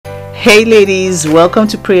Hey ladies, welcome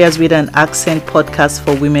to Prayers with an Accent podcast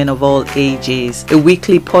for women of all ages. A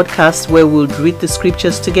weekly podcast where we'll read the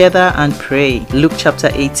scriptures together and pray. Luke chapter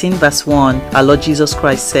 18 verse 1, our Lord Jesus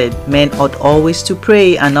Christ said, "Men ought always to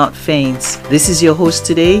pray and not faint." This is your host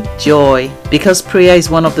today, Joy. Because prayer is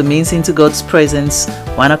one of the means into God's presence,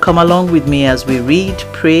 why not come along with me as we read,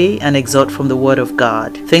 pray, and exhort from the Word of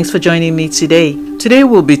God. Thanks for joining me today. Today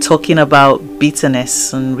we'll be talking about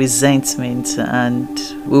bitterness and resentment, and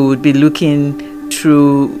we will be looking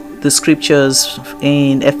through the scriptures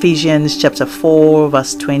in Ephesians chapter 4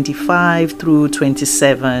 verse 25 through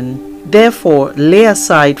 27. Therefore, lay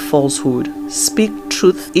aside falsehood, speak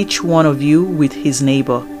truth each one of you with his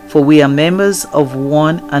neighbor, for we are members of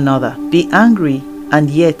one another. Be angry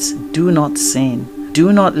and yet do not sin.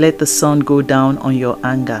 Do not let the sun go down on your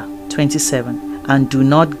anger. 27. And do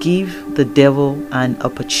not give the devil an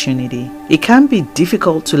opportunity. It can be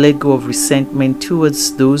difficult to let go of resentment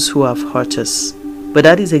towards those who have hurt us, but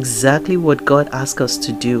that is exactly what God asks us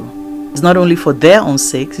to do. It's not only for their own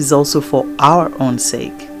sake, it's also for our own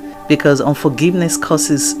sake, because unforgiveness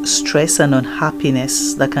causes stress and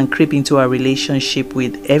unhappiness that can creep into our relationship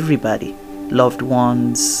with everybody, loved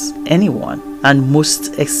ones, anyone, and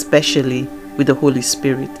most especially with the Holy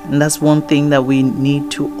Spirit. And that's one thing that we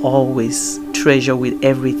need to always treasure with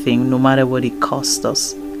everything, no matter what it costs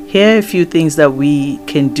us. Here are a few things that we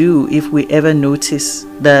can do if we ever notice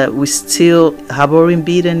that we still harboring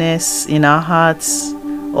bitterness in our hearts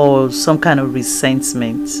or some kind of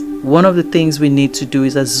resentment. One of the things we need to do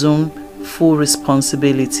is assume full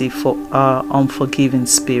responsibility for our unforgiving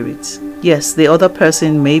spirit. Yes, the other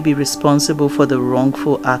person may be responsible for the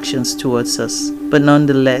wrongful actions towards us, but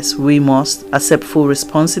nonetheless, we must accept full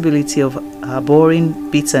responsibility of harboring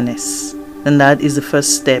bitterness. And that is the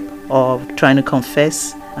first step of trying to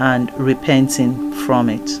confess and repenting from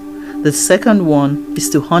it. The second one is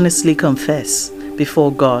to honestly confess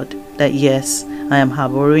before God that yes, I am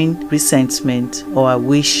harboring resentment, or I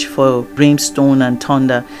wish for brimstone and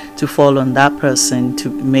thunder to fall on that person to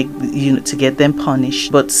get them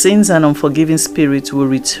punished. But since an unforgiving spirit will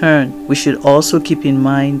return, we should also keep in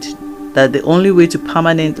mind that the only way to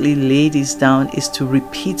permanently lay this down is to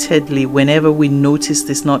repeatedly, whenever we notice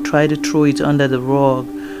this, not try to throw it under the rug,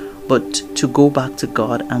 but to go back to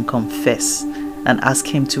God and confess and ask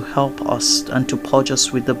Him to help us and to purge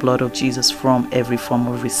us with the blood of Jesus from every form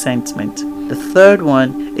of resentment. The third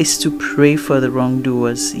one is to pray for the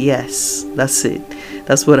wrongdoers. Yes, that's it.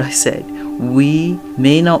 That's what I said. We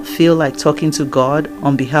may not feel like talking to God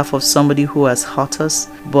on behalf of somebody who has hurt us,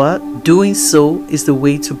 but doing so is the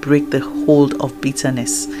way to break the hold of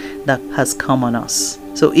bitterness that has come on us.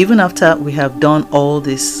 So even after we have done all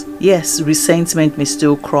this, yes, resentment may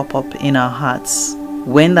still crop up in our hearts.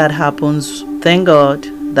 When that happens, thank God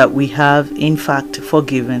that we have in fact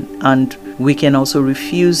forgiven, and we can also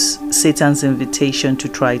refuse Satan's invitation to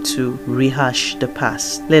try to rehash the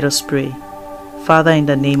past. Let us pray. Father, in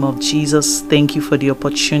the name of Jesus, thank you for the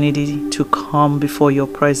opportunity to come before your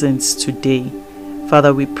presence today.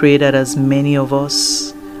 Father, we pray that as many of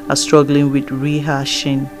us are struggling with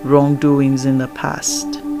rehashing wrongdoings in the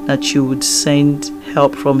past, that you would send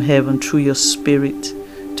help from heaven through your Spirit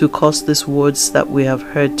to cause these words that we have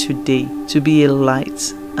heard today to be a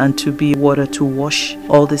light and to be water to wash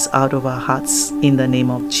all this out of our hearts in the name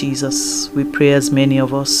of Jesus. We pray as many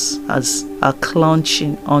of us as are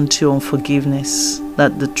clutching onto unforgiveness,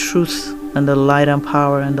 that the truth and the light and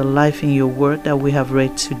power and the life in your word that we have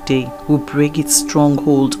read today will break its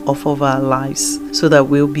stronghold off of our lives, so that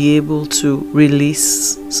we'll be able to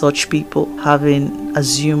release such people having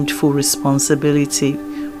assumed full responsibility.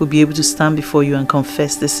 We'll be able to stand before you and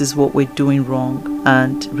confess this is what we're doing wrong,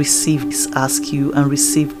 and ask you and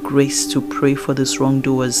receive grace to pray for these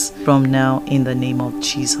wrongdoers from now in the name of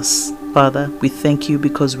Jesus. Father, we thank you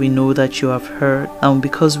because we know that you have heard, and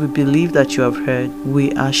because we believe that you have heard,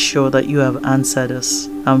 we are sure that you have answered us,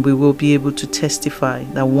 and we will be able to testify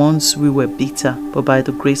that once we were bitter, but by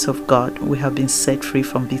the grace of God, we have been set free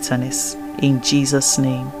from bitterness. In Jesus'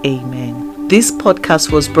 name, amen. This podcast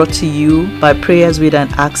was brought to you by Prayers with an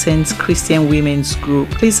Accent Christian Women's Group.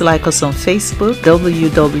 Please like us on Facebook,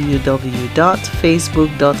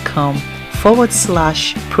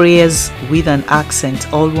 www.facebook.com/Prayers with an Accent,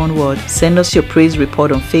 all one word. Send us your praise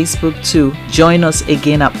report on Facebook too. Join us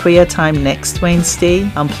again at prayer time next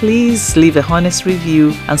Wednesday, and please leave a honest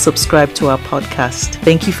review and subscribe to our podcast.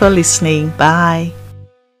 Thank you for listening. Bye.